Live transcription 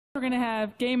we're going to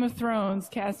have Game of Thrones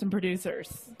cast and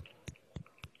producers.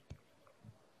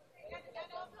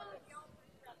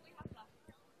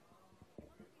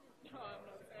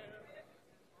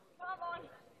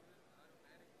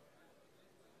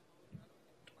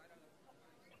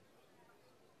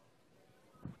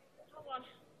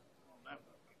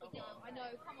 I know,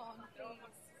 come on. No one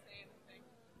wants to say anything.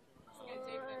 Just get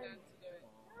David and Dan to do it.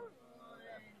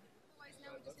 Otherwise,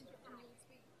 now we're just interrupting your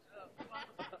speech.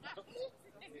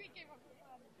 We came up with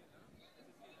fun.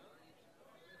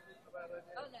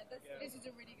 Oh no, this is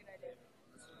a really good idea.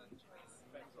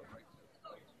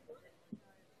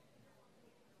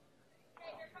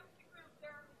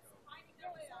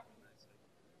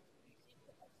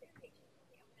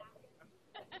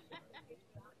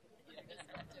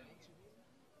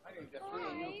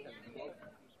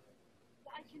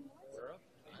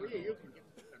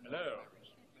 Hello.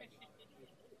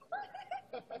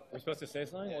 We're supposed to say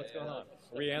something? What's going on?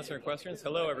 Are we answering questions?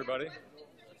 Hello, everybody.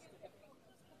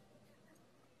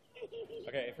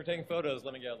 Okay, if we're taking photos,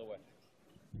 let me get out of the way.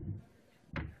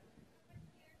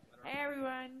 Hey,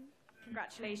 everyone.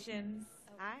 Congratulations.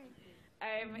 Hi.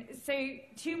 So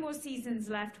 2 more seasons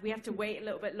left. We have to wait a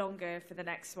little bit longer for the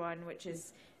next one, which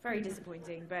is very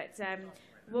disappointing. But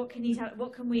what can you tell?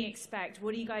 What can we expect?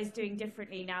 What are you guys doing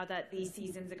differently now that these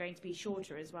seasons are going to be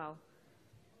shorter as well?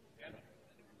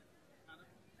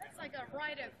 That's like a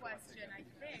writer question, I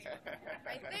think.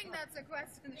 I think that's a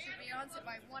question that should be answered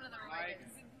by one of the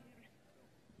writers.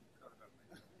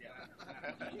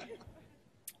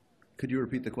 Could you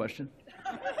repeat the question?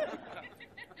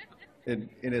 In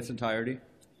its entirety?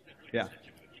 Yeah.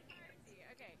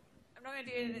 Okay, I'm not going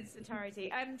to do it in its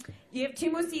entirety. You have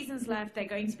 2 more seasons left. They're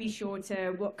going to be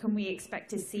shorter. What can we expect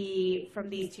to see from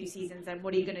these 2 seasons, and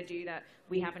what are you going to do that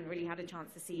we haven't really had a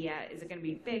chance to see yet? Is it going to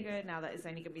be bigger now that it's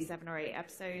only going to be 7 or 8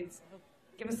 episodes?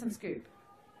 Give us some scoop.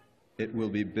 It will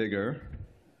be bigger,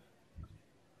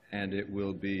 and it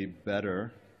will be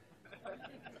better,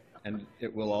 and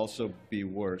it will also be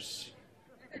worse,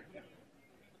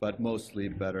 but mostly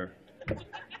better.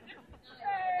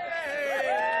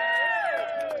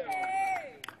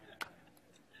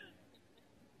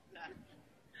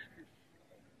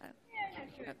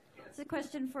 It's a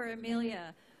question for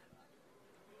Amelia.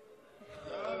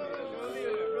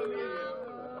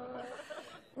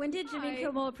 When did Jimmy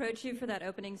Kimmel approach you for that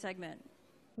opening segment?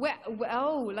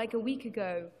 Oh, like a week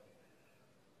ago.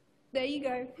 There you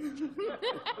go.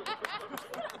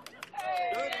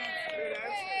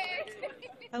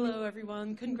 Hello,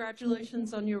 everyone.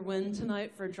 Congratulations on your win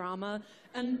tonight for drama.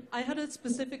 And I had a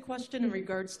specific question in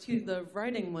regards to the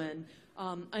writing win.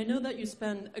 I know that you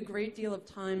spend a great deal of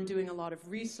time doing a lot of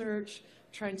research,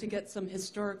 trying to get some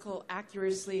historical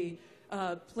accuracy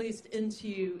placed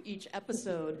into each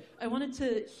episode. I wanted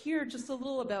to hear just a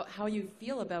little about how you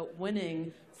feel about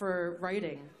winning for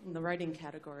writing, in the writing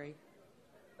category.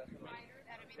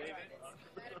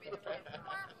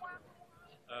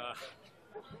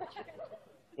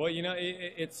 Well, you know,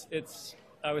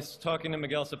 I was talking to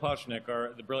Miguel Sapochnik,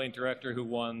 the brilliant director who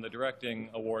won the directing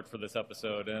award for this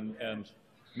episode, and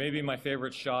maybe my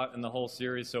favorite shot in the whole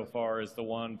series so far is the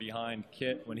one behind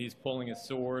Kit when he's pulling his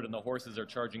sword and the horses are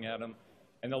charging at him.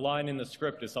 And the line in the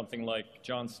script is something like,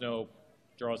 Jon Snow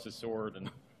draws his sword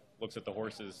and looks at the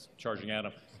horses charging at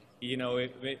him. You know,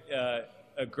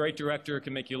 a great director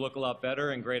can make you look a lot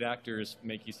better, and great actors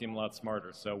make you seem a lot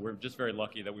smarter. So we're just very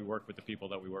lucky that we work with the people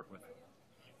that we work with.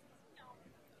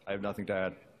 I have nothing to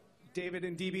add. David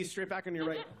and DB, straight back on your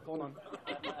right. Hold on.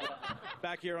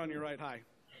 Back here on your right. Hi.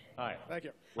 Hi. Thank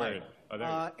you. Where?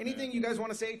 Hi. Anything you guys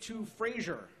want to say to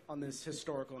Frasier on this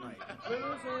historical night?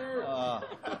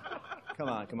 Come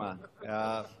on.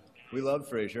 We love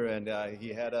Frasier, and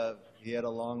he had a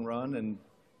long run, and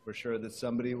we're sure that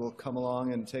somebody will come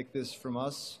along and take this from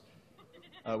us.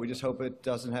 We just hope it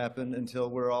doesn't happen until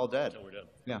we're all dead. Until we're dead.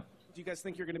 Yeah. Do you guys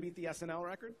think you're going to beat the SNL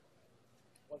record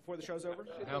before the show's over?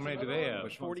 How many do they have?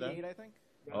 48, I think.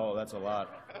 Oh, that's a lot.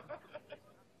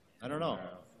 I don't know.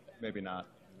 Maybe not.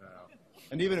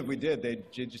 And even if we did, they'd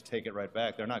just take it right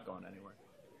back. They're not going anywhere.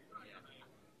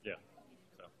 Yeah.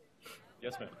 So,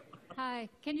 yes, ma'am. Hi.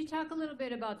 Can you talk a little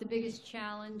bit about the biggest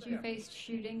challenge you faced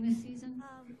shooting this season?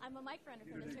 I'm a mic runner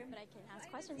for this room, but I can ask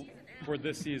questions. For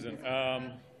this season,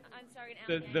 I'm sorry.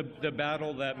 the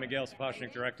battle that Miguel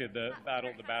Sapochnik directed, the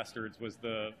Battle of the Bastards, was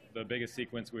the biggest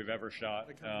sequence we've ever shot.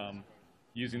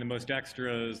 Using the most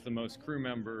extras, the most crew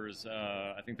members,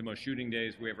 I think the most shooting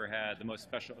days we ever had, the most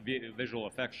special visual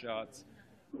effects shots,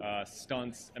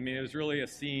 stunts. I mean, it was really a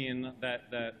scene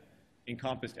that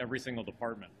encompassed every single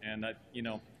department, and that, you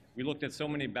know, we looked at so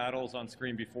many battles on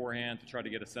screen beforehand to try to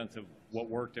get a sense of what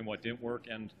worked and what didn't work,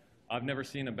 and I've never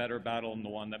seen a better battle than the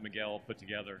one that Miguel put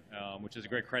together, which is a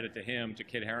great credit to him, to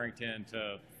Kit Harington,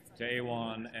 to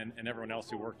Awan, and everyone else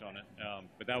who worked on it.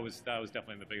 But that was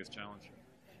definitely the biggest challenge.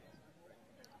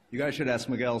 You guys should ask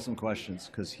Miguel some questions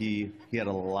because he had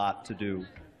a lot to do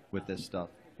with this stuff.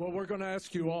 Well, we're going to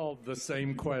ask you all the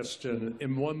same question.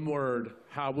 In one word,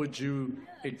 how would you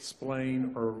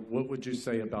explain or what would you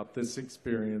say about this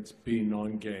experience being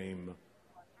on game?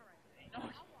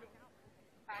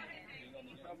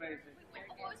 Amazing.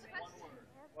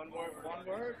 One word? One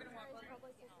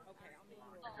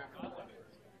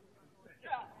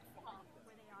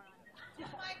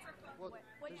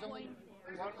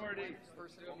word each.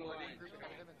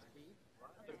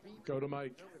 Go to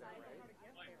Mike.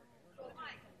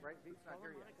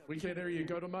 We can't hear you.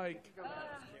 Go to Mike. Okay,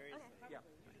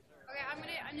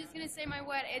 I'm just gonna say my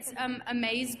word. It's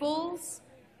amazeballs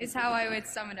is how I would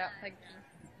sum it up. Like,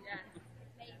 yeah.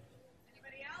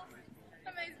 Anybody else?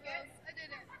 Amazeballs. I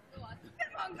did it.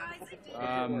 Come on, guys. I did it.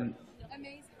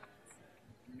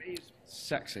 Amazeballs.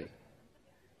 Sexy.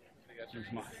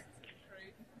 Here's mine.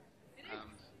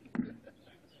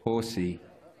 Horsey.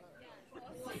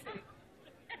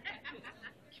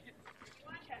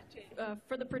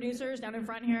 For the producers down in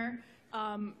front here,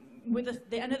 with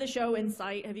the end of the show in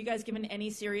sight, have you guys given any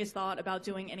serious thought about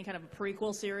doing any kind of a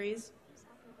prequel series?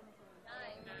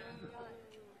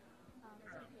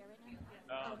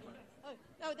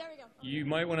 Oh, there we go. You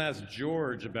might want to ask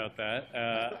George about that.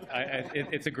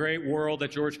 It's a great world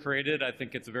that George created. I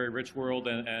think it's a very rich world,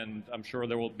 and I'm sure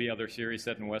there will be other series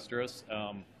set in Westeros.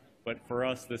 But for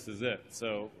us, this is it.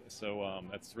 So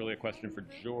that's really a question for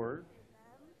George.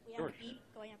 We have a beat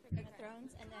going after Game of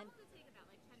Thrones, and then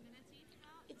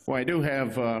Well, I do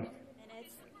have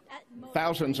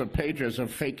thousands of pages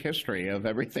of fake history of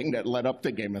everything that led up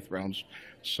to Game of Thrones.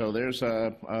 So there's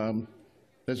a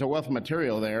wealth of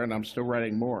material there, and I'm still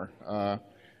writing more.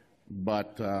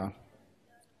 But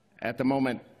at the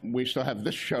moment, we still have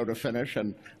this show to finish,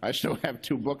 and I still have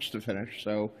 2 books to finish.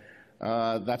 So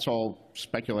that's all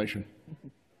speculation.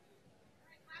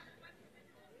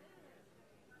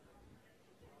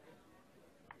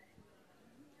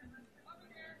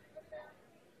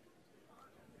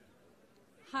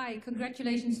 Hi,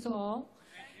 congratulations to all.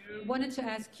 Wanted to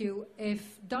ask you,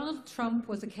 if Donald Trump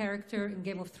was a character in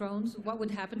Game of Thrones, what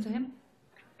would happen to him?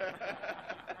 Yeah,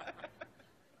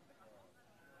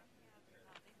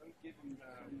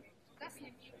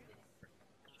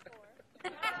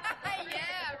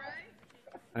 right?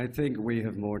 I think we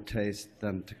have more taste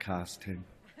than to cast him.